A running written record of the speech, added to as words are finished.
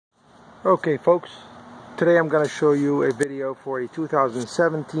Okay folks, today I'm going to show you a video for a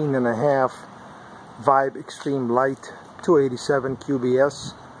 2017 and a half Vibe Extreme Light 287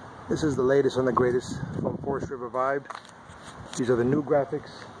 QBS. This is the latest and the greatest from Forest River Vibe. These are the new graphics,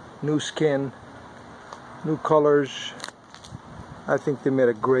 new skin, new colors. I think they made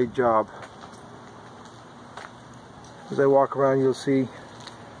a great job. As I walk around you'll see,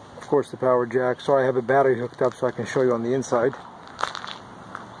 of course, the power jack. So I have a battery hooked up so I can show you on the inside.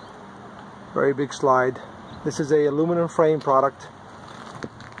 Very big slide. This is a aluminum frame product,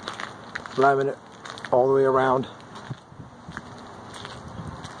 laminate all the way around.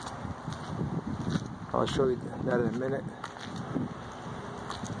 I'll show you that in a minute.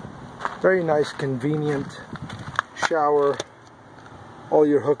 Very nice, convenient shower. All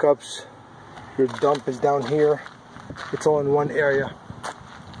your hookups, your dump is down here. It's all in one area.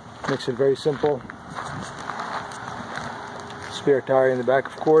 Makes it very simple. Spare tire in the back,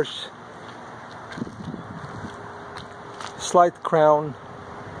 of course. Slight crown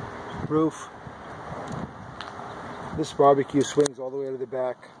roof. This barbecue swings all the way to the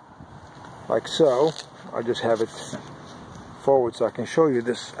back like so. I just have it forward so I can show you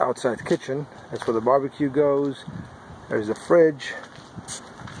this outside kitchen. That's where the barbecue goes. There's the fridge.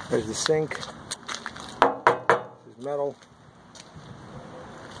 There's the sink. This is metal.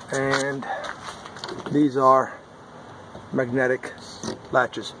 And these are magnetic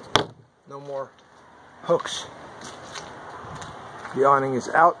latches. No more hooks. The awning is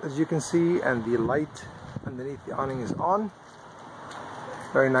out, as you can see, and the light underneath the awning is on.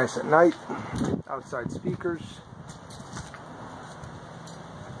 Very nice at night. Outside speakers.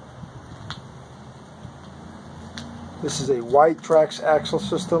 This is a wide tracks axle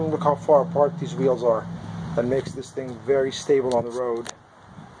system. Look how far apart these wheels are. That makes this thing very stable on the road.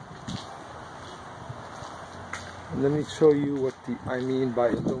 And let me show you what I mean by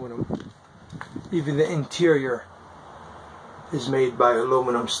aluminum. Even the interior is made by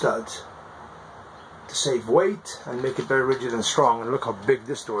aluminum studs to save weight and make it very rigid and strong. And look how big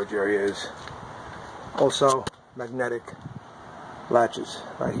this storage area is. Also magnetic latches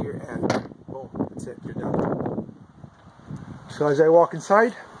right here, and boom, that's it, you're done. So as I walk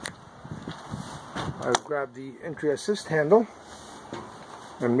inside, I grab the entry assist handle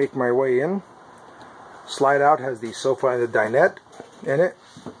and make my way in. Slide out has the sofa and the dinette in it.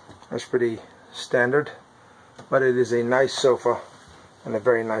 That's pretty standard. But it is a nice sofa and a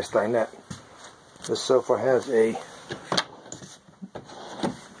very nice dinette. The sofa has a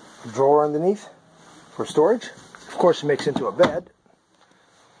drawer underneath for storage. Of course, it makes into a bed.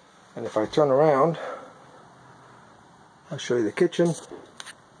 And if I turn around, I'll show you the kitchen.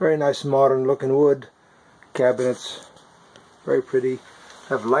 Very nice, modern looking wood cabinets. Very pretty.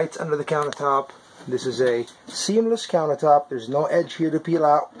 Have lights under the countertop. This is a seamless countertop. There's no edge here to peel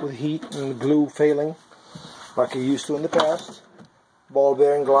out with heat and glue failing like you used to in the past. Ball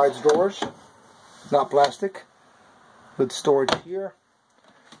bearing glides doors, not plastic. With storage here.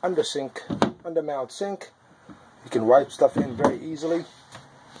 Under sink, under mount sink. You can wipe stuff in very easily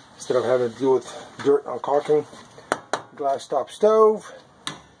instead of having to deal with dirt on caulking. Glass top stove.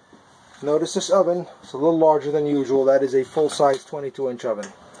 Notice this oven, it's a little larger than usual. That is a full-size 22-inch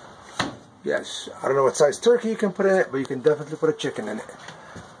oven. Yes, I don't know what size turkey you can put in it, but you can definitely put a chicken in it.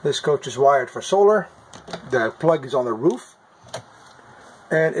 This coach is wired for solar. The plug is on the roof,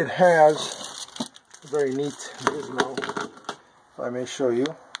 and it has a very neat gizmo, if I may show you.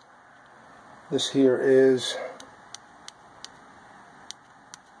 This here is,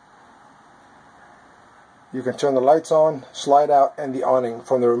 you can turn the lights on, slide out, and the awning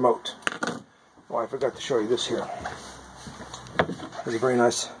from the remote. Oh, I forgot to show you this here. There's a very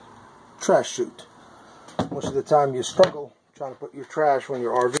nice trash chute. Most of the time you struggle trying to put your trash when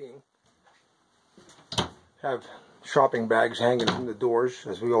you're RVing. Have shopping bags hanging from the doors,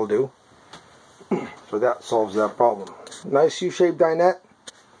 as we all do. So that solves that problem. Nice U-shaped dinette.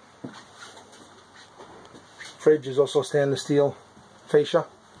 Fridge is also stainless steel fascia.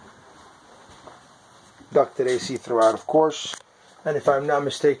 Ducted AC throughout, of course. And if I'm not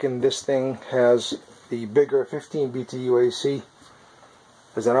mistaken, this thing has the bigger 15 BTU AC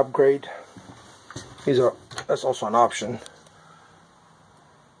as an upgrade. That's also an option.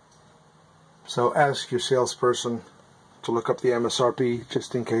 So ask your salesperson to look up the MSRP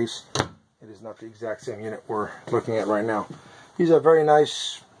just in case it is not the exact same unit we're looking at right now. These are very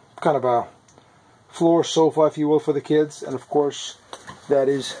nice, kind of a floor sofa, if you will, for the kids. And of course, that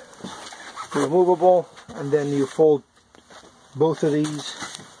is removable. And then you fold both of these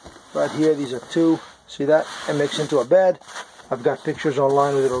right here. These are two. See that? It makes into a bed. I've got pictures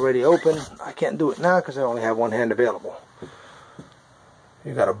online with it already open. I can't do it now because I only have one hand available.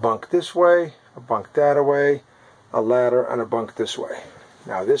 You got a bunk this way, a bunk that way, a ladder, and a bunk this way.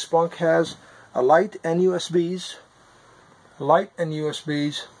 Now this bunk has a light and USBs. Light and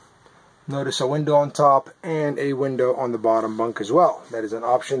USBs. Notice a window on top and a window on the bottom bunk as well. That is an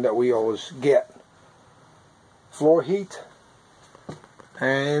option that we always get. Floor heat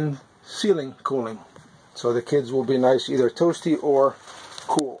and ceiling cooling. So the kids will be nice, either toasty or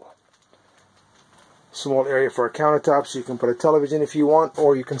cool. Small area for a countertop, so you can put a television if you want,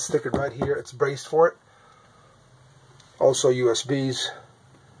 or you can stick it right here. It's braced for it. Also USBs,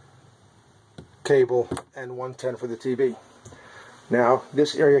 cable, and 110 for the TV. Now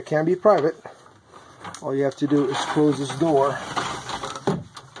this area can be private. All you have to do is close this door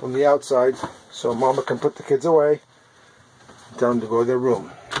from the outside so mama can put the kids away and tell them to go to their room.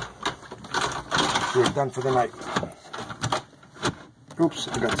 We're done for the night. Oops,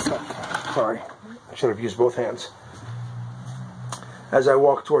 I got stuck. Sorry, I should have used both hands. As I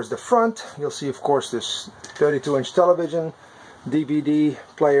walk towards the front, you'll see, of course, this 32-inch television, DVD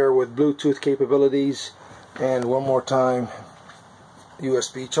player with Bluetooth capabilities, and one more time,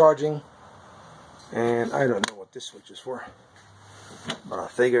 USB charging. And I don't know what this switch is for, but I'll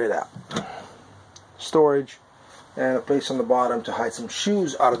figure it out. Storage, and a place on the bottom to hide some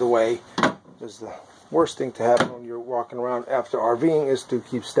shoes out of the way. Because the worst thing to happen when you're walking around after RVing is to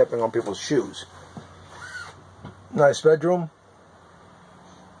keep stepping on people's shoes. Nice bedroom.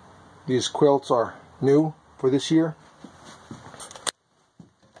 These quilts are new for this year.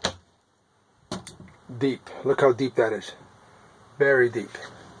 Deep. Look how deep that is. Very deep.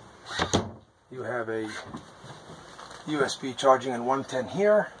 You have a USB charging and 110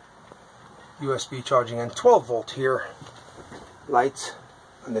 here. USB charging and 12 volt here. Lights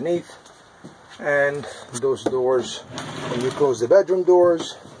underneath. And those doors, when you close the bedroom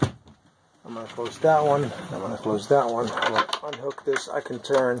doors, I'm going to close that one, I'm going to close that one, I'm going to unhook this. I can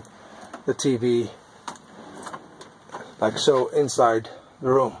turn the TV like so inside the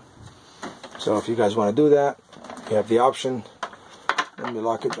room. So if you guys want to do that, you have the option. Let me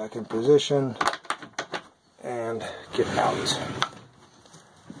lock it back in position and get out.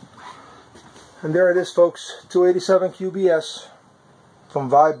 And there it is, folks, 287 QBS from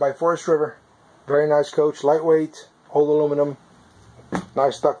Vibe by Forest River. Very nice coach, lightweight, old aluminum,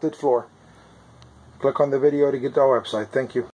 nice ducted floor. Click on the video to get to our website. Thank you.